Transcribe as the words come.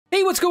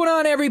Hey, what's going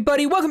on,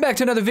 everybody? Welcome back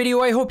to another video.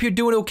 I hope you're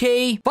doing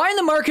okay. Find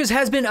the Markers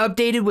has been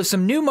updated with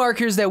some new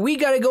markers that we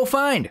gotta go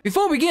find.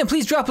 Before we begin,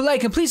 please drop a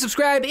like and please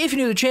subscribe if you're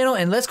new to the channel,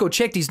 and let's go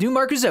check these new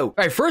markers out. All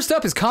right, first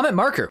up is Comet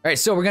Marker. All right,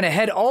 so we're gonna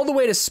head all the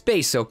way to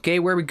space, okay?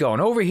 Where are we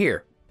going? Over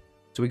here.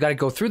 So we gotta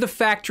go through the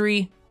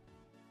factory,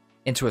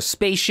 into a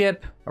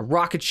spaceship, a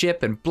rocket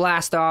ship, and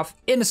blast off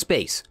into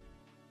space.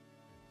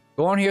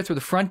 Go on here through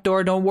the front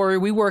door. Don't worry,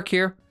 we work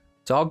here.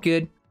 It's all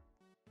good.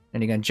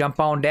 Then you're gonna jump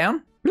on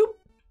down. Bloop.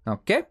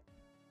 Okay.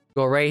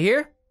 Go right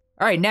here.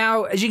 All right,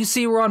 now, as you can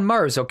see, we're on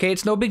Mars, okay?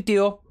 It's no big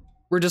deal.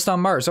 We're just on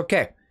Mars,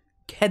 okay.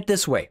 Head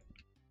this way.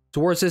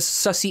 Towards this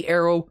sussy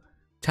arrow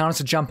telling us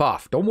to jump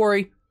off. Don't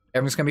worry.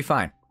 Everything's gonna be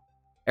fine.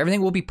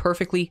 Everything will be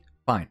perfectly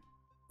fine.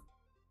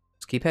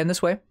 Just keep heading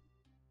this way.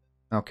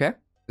 Okay.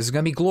 This is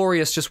gonna be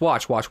glorious. Just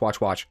watch, watch, watch,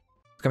 watch.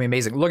 It's gonna be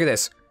amazing. Look at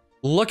this.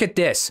 Look at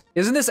this.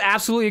 Isn't this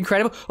absolutely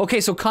incredible?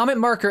 Okay, so Comet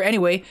Marker,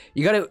 anyway,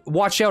 you gotta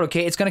watch out,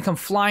 okay? It's gonna come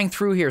flying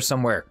through here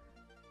somewhere.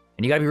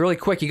 And you gotta be really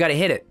quick. You gotta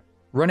hit it.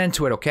 Run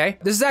into it, okay?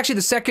 This is actually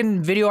the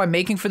second video I'm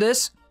making for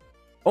this.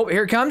 Oh,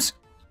 here it comes.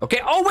 Okay,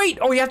 oh wait!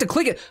 Oh, you have to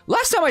click it.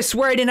 Last time I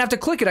swear I didn't have to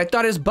click it. I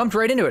thought I just bumped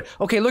right into it.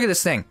 Okay, look at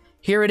this thing.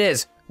 Here it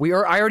is. I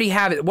already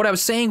have it. What I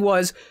was saying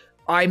was,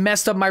 I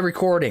messed up my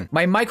recording.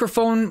 My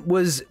microphone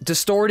was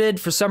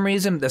distorted for some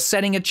reason. The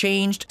setting had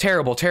changed.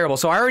 Terrible, terrible.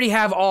 So I already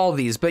have all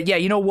these. But yeah,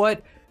 you know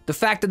what? The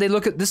fact that they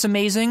look at this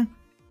amazing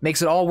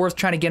makes it all worth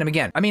trying to get them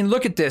again. I mean,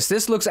 look at this.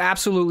 This looks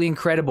absolutely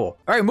incredible.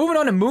 All right, moving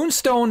on to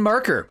Moonstone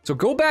Marker. So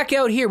go back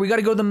out here. We got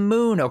to go to the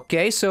moon,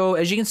 okay? So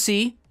as you can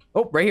see,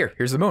 oh, right here.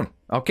 Here's the moon.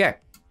 Okay.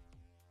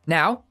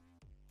 Now,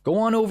 go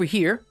on over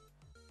here.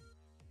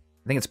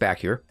 I think it's back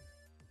here.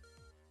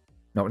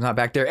 No, it's not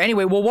back there.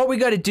 Anyway, well, what we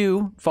got to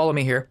do, follow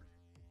me here.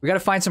 We got to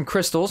find some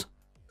crystals.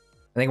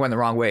 I think I went the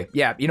wrong way.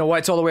 Yeah, you know what?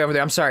 It's all the way over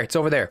there. I'm sorry. It's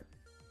over there.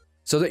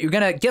 So that you're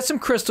going to get some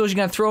crystals. You're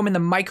going to throw them in the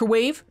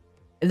microwave.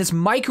 And this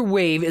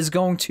microwave is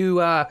going to,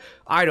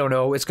 I don't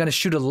know, it's going to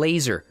shoot a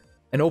laser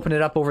and open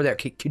it up over there.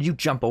 Could you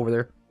jump over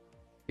there?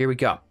 Here we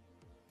go.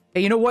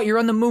 Hey, you know what? You're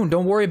on the moon.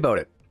 Don't worry about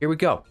it. Here we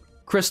go.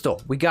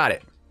 Crystal. We got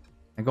it.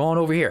 And go on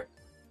over here.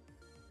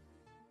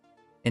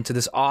 Into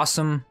this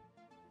awesome,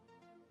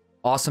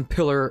 awesome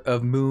pillar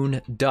of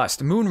moon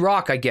dust. Moon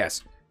rock, I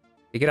guess.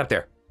 Hey, get up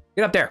there.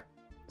 Get up there.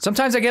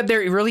 Sometimes I get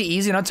there really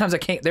easy, and other times I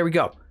can't. There we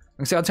go.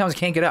 Other times I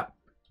can't get up.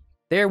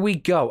 There we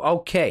go.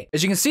 Okay.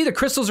 As you can see, the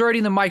crystal's already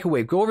in the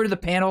microwave. Go over to the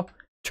panel,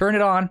 turn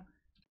it on.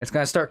 It's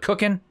going to start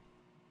cooking.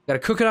 Got to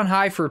cook it on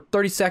high for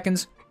 30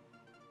 seconds.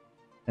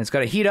 And it's got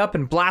to heat up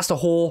and blast a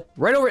hole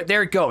right over it.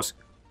 There it goes.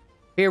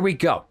 Here we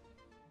go.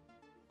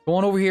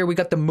 Going over here, we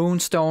got the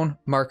Moonstone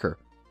Marker.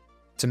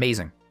 It's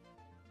amazing.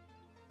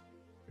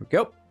 Here we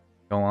go.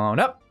 Go on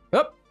up.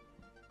 Up.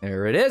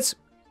 There it is.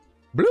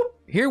 Bloop.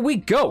 Here we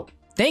go.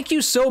 Thank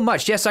you so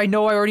much. Yes, I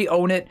know I already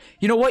own it.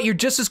 You know what? You're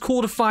just as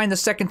cool to find the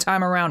second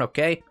time around,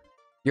 okay?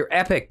 You're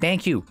epic.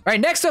 Thank you. All right,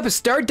 next up is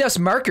Stardust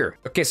Marker.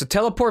 Okay, so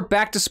teleport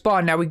back to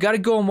spawn. Now, we got to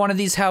go in one of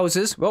these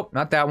houses. Oh,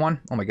 not that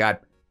one. Oh, my God.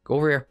 Go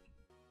over here.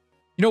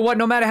 You know what?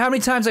 No matter how many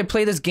times I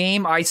play this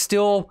game, I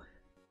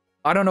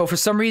don't know. For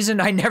some reason,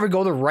 I never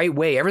go the right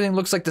way. Everything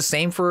looks like the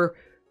same for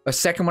a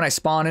second when I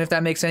spawn, and if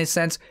that makes any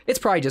sense. It's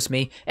probably just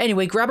me.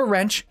 Anyway, grab a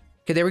wrench.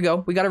 Okay, there we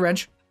go. We got a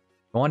wrench.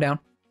 Go on down.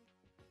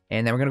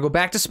 And then we're going to go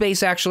back to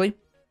space, actually.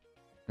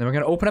 Then we're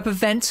going to open up a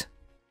vent.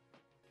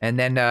 And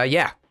then,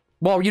 yeah.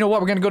 Well, you know what?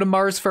 We're going to go to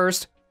Mars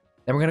first.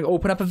 Then we're going to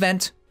open up a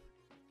vent.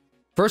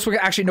 First, we're going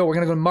to... Actually, no. We're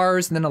going to go to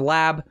Mars and then a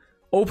lab.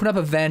 Open up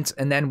a vent.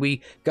 And then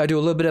we got to do a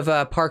little bit of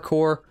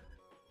parkour.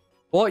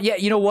 Well, yeah,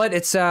 you know what?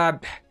 It's,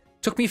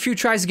 took me a few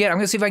tries to get it. I'm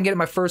going to see if I can get it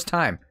my first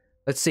time.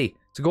 Let's see.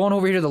 So going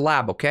over here to the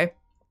lab, okay?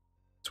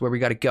 That's where we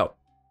got to go.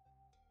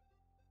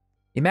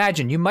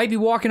 Imagine, you might be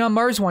walking on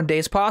Mars one day.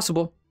 It's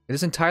possible. It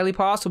is entirely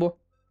possible.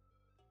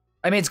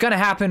 I mean, it's gonna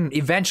happen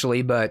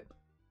eventually, but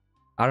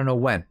I don't know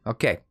when.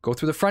 Okay, go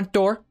through the front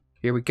door.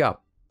 Here we go.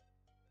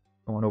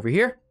 Going over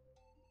here.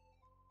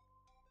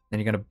 Then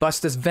you're gonna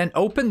bust this vent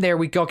open. There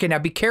we go. Okay, now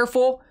be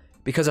careful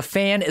because a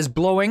fan is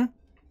blowing.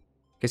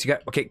 Guess you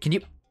got. Okay, can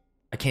you?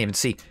 I can't even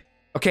see.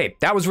 Okay,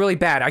 that was really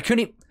bad. I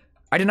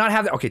did not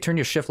have that. Okay, turn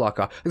your shift lock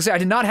off. I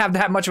did not have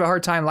that much of a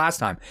hard time last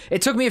time.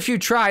 It took me a few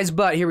tries,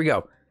 but here we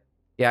go.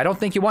 Yeah, I don't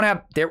think you want to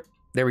have.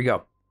 There we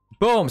go.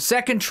 Boom,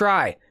 second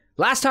try.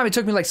 Last time it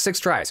took me like 6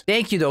 tries.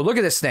 Thank you though, look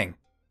at this thing.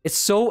 It's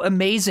so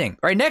amazing.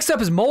 All right, next up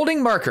is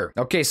Molding Marker.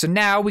 Okay, so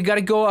now we gotta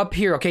go up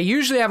here. Okay,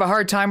 usually I have a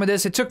hard time with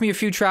this. It took me a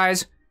few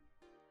tries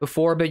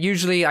before, but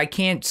usually I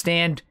can't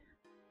stand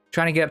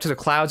trying to get up to the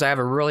clouds. I have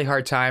a really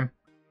hard time.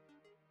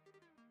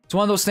 It's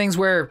one of those things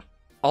where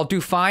I'll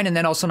do fine and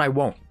then all of a sudden I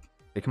won't.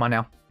 Okay, come on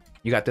now.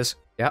 You got this.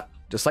 Yeah,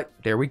 just like,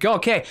 there we go.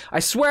 Okay,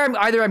 I swear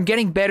I'm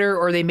getting better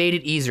or they made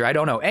it easier. I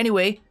don't know.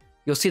 Anyway,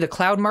 you'll see the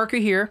cloud marker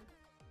here.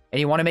 And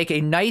you want to make a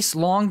nice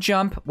long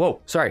jump. Whoa,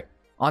 sorry.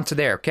 Onto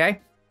there, okay?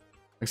 Like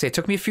I say, it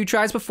took me a few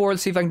tries before.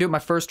 Let's see if I can do it my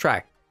first try.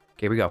 Okay,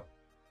 here we go.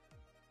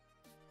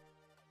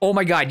 Oh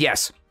my God,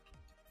 yes.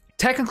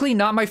 Technically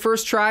not my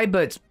first try,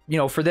 but, you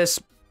know, for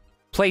this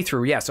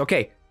playthrough, yes.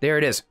 Okay, there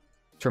it is.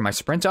 Turn my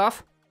sprint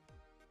off.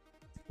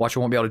 Watch, I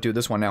won't be able to do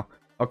this one now.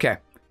 Okay.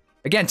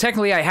 Again,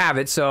 technically I have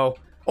it, so...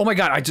 Oh my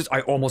god,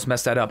 I almost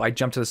messed that up. I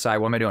jumped to the side.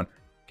 What am I doing?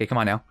 Okay, come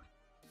on now.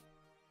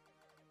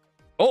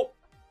 Oh!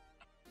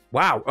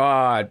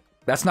 Wow,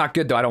 that's not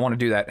good though. I don't want to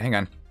do that. Hang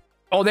on.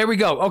 Oh, there we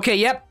go. Okay,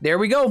 yep, there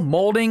we go.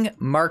 Molding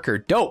marker.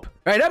 Dope.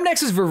 All right, up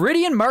next is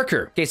Viridian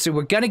marker. Okay, so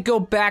we're gonna go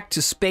back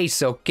to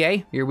space,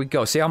 okay? Here we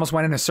go. See, I almost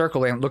went in a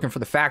circle and looking for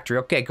the factory.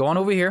 Okay, go on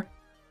over here.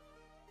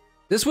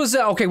 This was,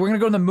 okay, we're gonna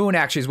go to the moon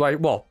actually. Is why,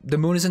 well, the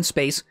moon is in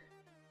space.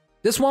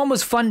 This one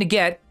was fun to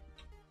get.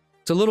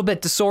 It's a little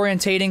bit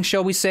disorientating,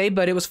 shall we say,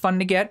 but it was fun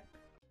to get.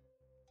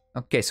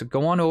 Okay, so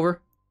go on over.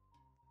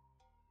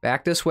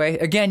 Back this way.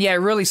 Again, yeah,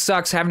 it really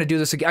sucks having to do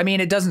this again. I mean,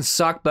 it doesn't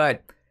suck,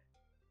 but,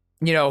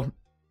 you know,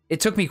 it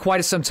took me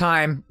quite some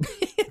time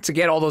to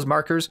get all those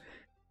markers.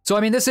 So,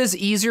 I mean, this is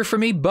easier for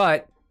me,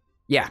 but,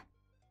 yeah.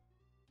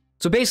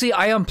 So, basically,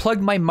 I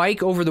unplugged my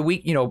mic over the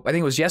week, you know, I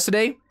think it was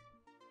yesterday.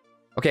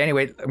 Okay,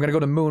 anyway, I'm gonna go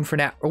to the moon for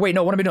now. Oh, wait,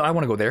 no, what am I doing? I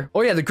want to go there.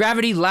 Oh, yeah, the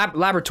gravity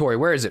laboratory.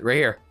 Where is it? Right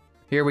here.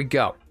 Here we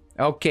go.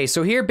 Okay,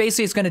 so here,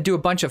 basically, it's gonna do a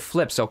bunch of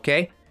flips,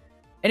 okay?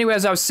 Anyway,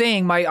 as I was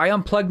saying, I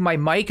unplugged my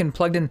mic and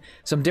plugged in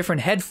some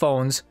different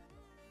headphones,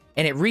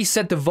 and it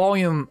reset the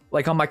volume,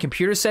 like, on my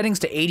computer settings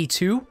to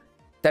 82.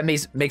 That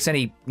makes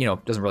any, you know,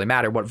 doesn't really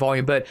matter what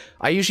volume, but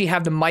I usually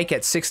have the mic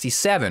at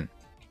 67.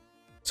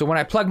 So when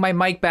I plugged my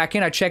mic back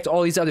in, I checked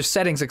all these other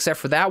settings except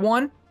for that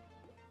one,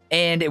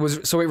 and it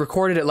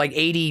recorded at like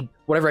 80,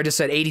 whatever I just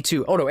said,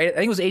 82. Oh no, I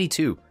think it was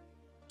 82.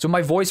 So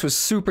my voice was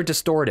super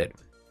distorted.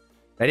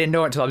 I didn't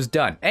know it until I was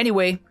done.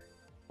 Anyway,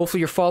 hopefully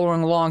you're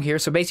following along here.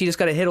 So basically you just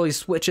gotta hit all these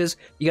switches.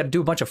 You gotta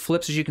do a bunch of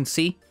flips, as you can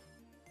see.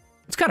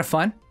 It's kind of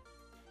fun.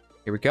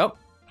 Here we go.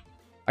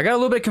 I got a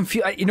little bit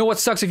confused. You know what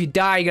sucks? If you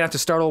die, you're gonna have to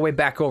start all the way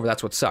back over.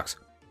 That's what sucks.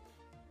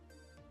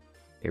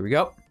 Here we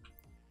go.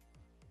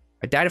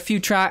 I died a few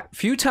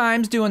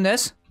times doing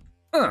this.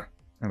 There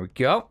we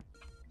go.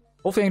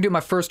 Hopefully I can do it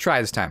my first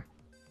try this time.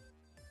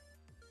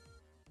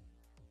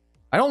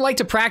 I don't like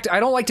to practice. I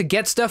don't like to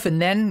get stuff and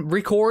then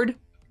record.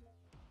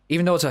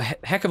 Even though it's a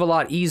heck of a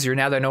lot easier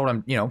now that I know what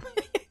I'm, you know,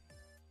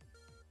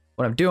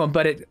 what I'm doing.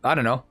 But I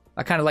don't know.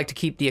 I kind of like to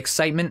keep the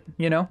excitement,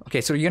 you know.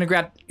 Okay, so you're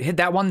gonna hit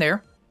that one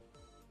there.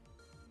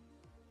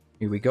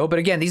 Here we go. But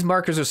again, these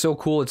markers are so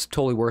cool, it's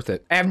totally worth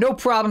it. I have no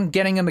problem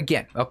getting them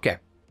again. Okay.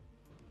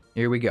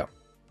 Here we go.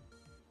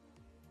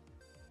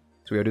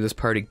 So we gotta do this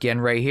part again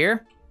right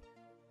here.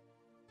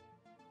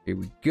 Here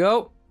we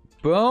go.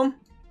 Boom.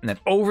 And then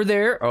over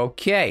there.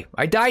 Okay.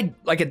 I died,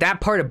 like, at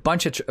that part a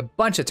bunch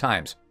of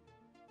times.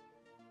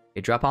 Okay,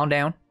 drop on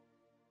down.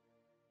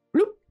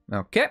 Bloop.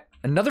 Okay.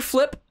 Another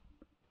flip.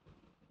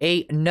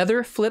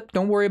 Another flip.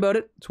 Don't worry about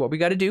it. It's what we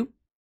gotta do.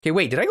 Okay,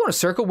 wait, did I go in a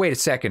circle? Wait a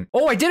second.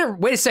 Oh, I did it.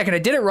 Wait a second, I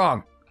did it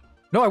wrong.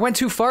 No, I went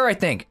too far, I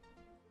think.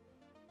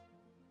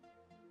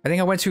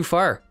 I went too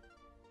far.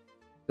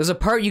 There's a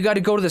part you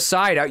gotta go to the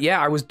side. Yeah,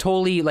 I was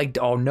totally like,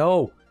 oh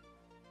no.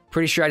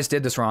 Pretty sure I just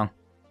did this wrong.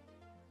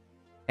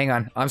 Hang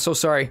on, I'm so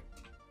sorry.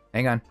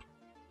 Hang on.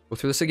 Go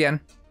through this again.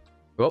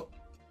 Oh.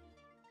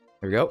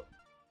 There we go.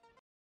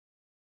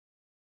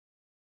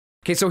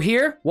 Okay, so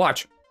here,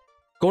 watch.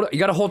 You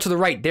gotta hold to the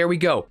right. There we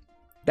go.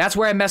 That's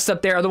where I messed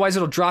up there. Otherwise,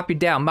 it'll drop you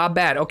down. My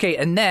bad. Okay,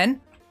 and then,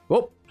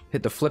 whoop,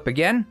 hit the flip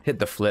again. Hit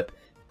the flip.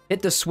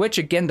 Hit the switch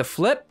again to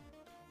flip.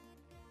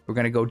 We're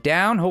gonna go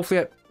down.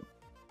 Hopefully,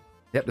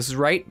 yep, this is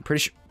right.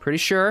 Pretty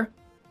sure.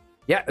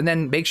 Yeah, and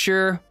then make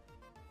sure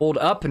hold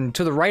up and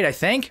to the right. I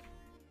think.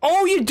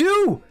 Oh, you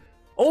do.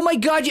 Oh my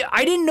God!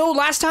 I didn't know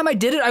last time I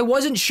did it. I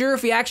wasn't sure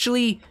if we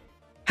actually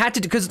had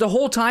to, because the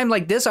whole time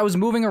like this, I was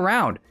moving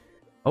around.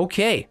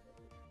 Okay.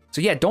 So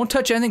yeah, don't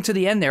touch anything to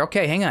the end there.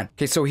 Okay, hang on.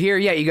 Okay, so here,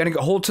 yeah, you're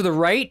gonna hold to the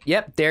right.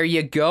 Yep, there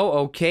you go.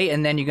 Okay,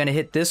 and then you're gonna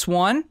hit this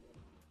one.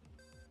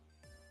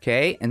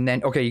 Okay, and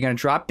then, okay, you're gonna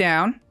drop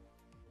down.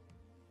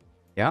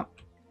 Yep.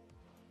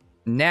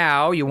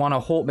 Now, you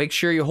wanna make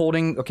sure you're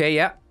holding, okay,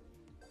 yep.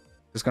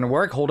 It's gonna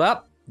work, hold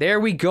up. There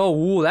we go.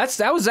 Ooh, that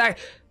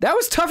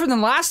was tougher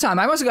than last time.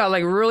 I must have got,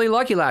 like, really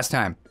lucky last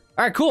time.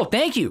 All right, cool.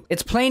 Thank you.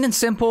 It's plain and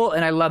simple,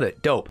 and I love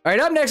it. Dope. All right,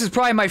 up next is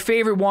probably my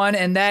favorite one,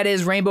 and that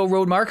is Rainbow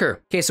Road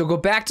Marker. Okay, so go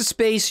back to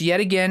space yet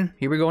again.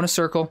 Here we go in a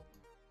circle.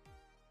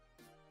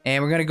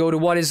 And we're going to go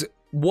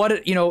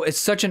to you know, it's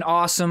such an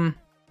awesome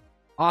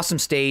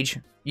stage.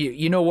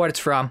 You know what it's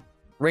from.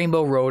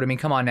 Rainbow Road. I mean,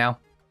 come on now.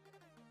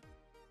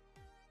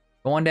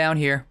 Go on down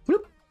here.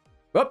 Whoop.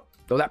 Whoop.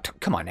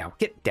 Come on now.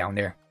 Get down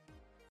there.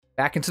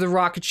 Back into the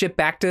rocket ship.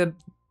 Back to,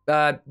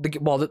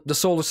 the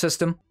solar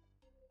system.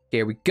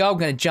 Here we go.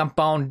 Gonna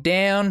jump on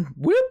down.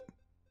 Whoop.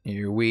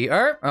 Here we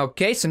are.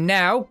 Okay, so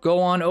now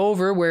go on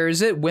over. Where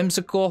is it?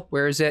 Whimsical.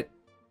 Where is it?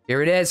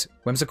 Here it is.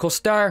 Whimsical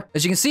Star.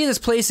 As you can see, this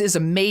place is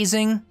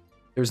amazing.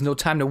 There's no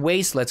time to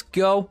waste. Let's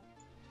go.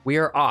 We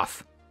are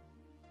off.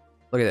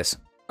 Look at this.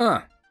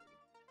 Again,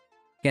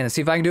 let's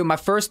see if I can do it my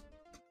first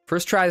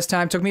try this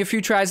time. Took me a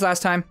few tries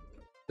last time.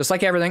 Just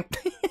like everything.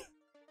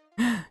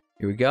 Here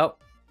we go.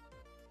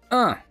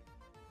 And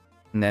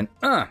then,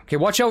 Okay,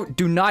 watch out.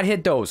 Do not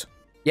hit those.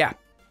 Yeah.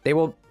 They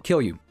will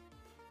kill you.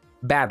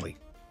 Badly.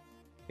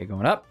 Okay,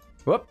 going up.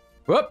 Whoop.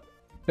 Whoop.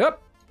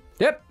 Yep.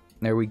 Yep.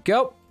 There we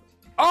go.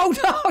 Oh,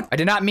 no! I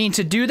did not mean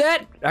to do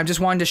that. I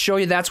just wanted to show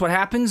you that's what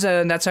happens,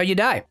 and that's how you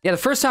die. Yeah, the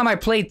first time I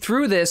played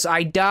through this,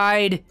 I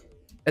died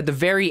at the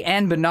very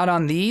end, but not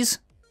on these.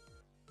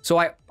 So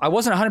I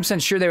wasn't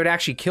 100% sure they would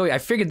actually kill you. I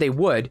figured they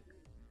would,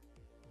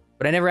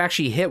 but I never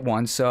actually hit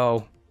one,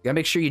 so you gotta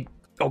make sure you...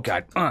 Oh,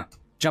 God.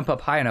 Jump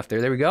up high enough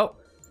there. There we go.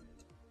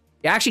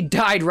 Yeah, I actually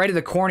died right at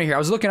the corner here. I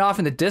was looking off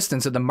in the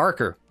distance at the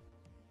marker.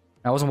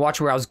 I wasn't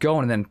watching where I was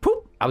going, and then,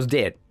 poof, I was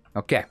dead.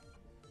 Okay.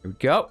 Here we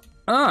go.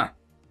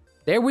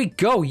 There we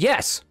go.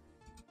 Yes.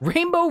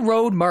 Rainbow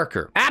Road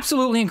marker.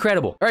 Absolutely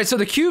incredible. All right, so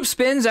the cube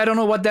spins. I don't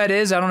know what that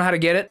is. I don't know how to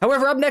get it.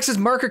 However, up next is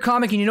marker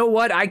comic, and you know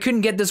what? I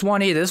couldn't get this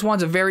one either. This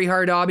one's a very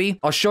hard obby.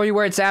 I'll show you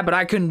where it's at, but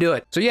I couldn't do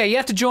it. So yeah, you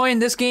have to join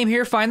this game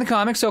here, find the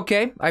comics.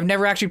 Okay. I've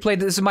never actually played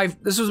this.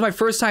 This was my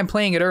first time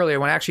playing it earlier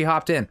when I actually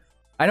hopped in.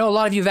 I know a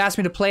lot of you have asked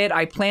me to play it.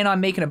 I plan on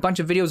making a bunch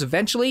of videos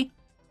eventually.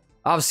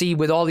 Obviously,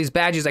 with all these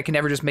badges, I can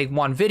never just make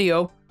one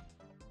video.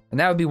 And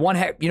that would be one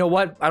you know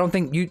what? I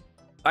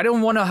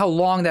don't know how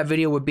long that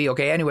video would be.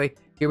 Okay, anyway,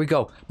 here we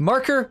go.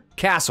 Marker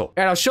Castle.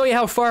 And I'll show you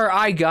how far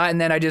I got, and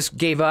then I just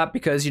gave up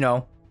because, you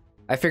know,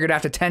 I figured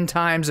after 10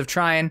 times of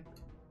trying,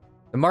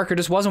 the marker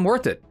just wasn't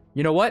worth it.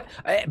 You know what?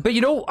 But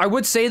you know, I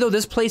would say, though,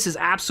 this place is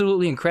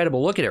absolutely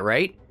incredible. Look at it,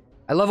 right?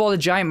 I love all the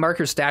giant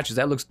marker statues.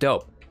 That looks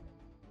dope.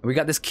 And we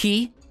got this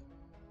key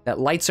that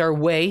lights our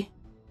way.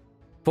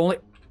 If only...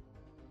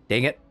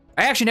 Dang it.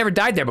 I actually never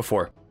died there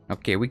before.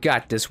 Okay, we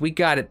got this. We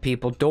got it,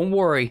 people. Don't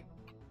worry.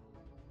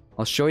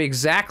 I'll show you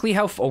exactly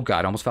how... Oh,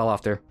 God. I almost fell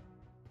off there.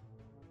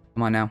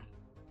 Come on now.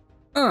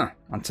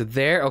 Onto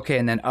there. Okay,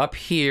 and then up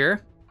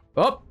here.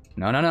 Oh,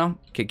 no, no, no.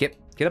 Okay, get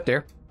up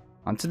there.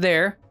 Onto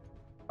there.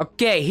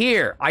 Okay,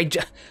 here.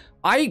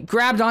 I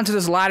grabbed onto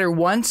this ladder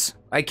once.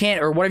 I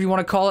can't, or whatever you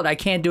want to call it. I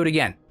can't do it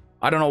again.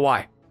 I don't know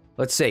why.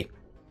 Let's see.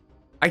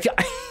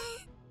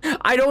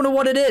 I don't know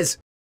what it is.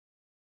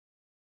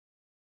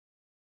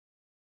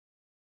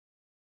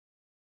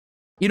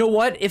 You know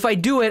what? If I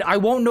do it, I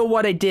won't know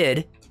what I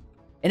did.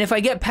 And if I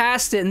get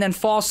past it and then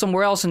fall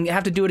somewhere else and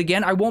have to do it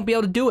again, I won't be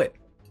able to do it.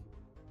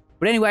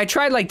 But anyway, I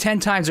tried like 10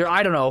 times, or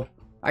I don't know.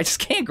 I just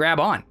can't grab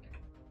on.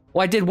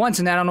 Well, I did once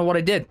and I don't know what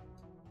I did.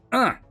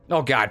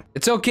 Oh, God.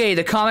 It's okay.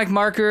 The comic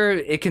marker,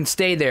 it can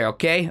stay there,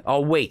 okay?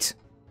 I'll wait.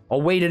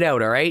 I'll wait it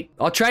out, all right?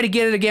 I'll try to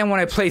get it again when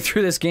I play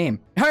through this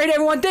game. All right,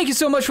 everyone, thank you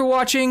so much for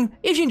watching.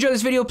 If you enjoyed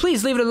this video,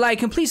 please leave it a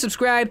like and please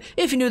subscribe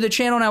if you're new to the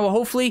channel, and I will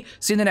hopefully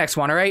see you in the next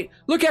one, all right?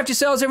 Look after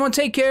yourselves, everyone.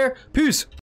 Take care. Peace.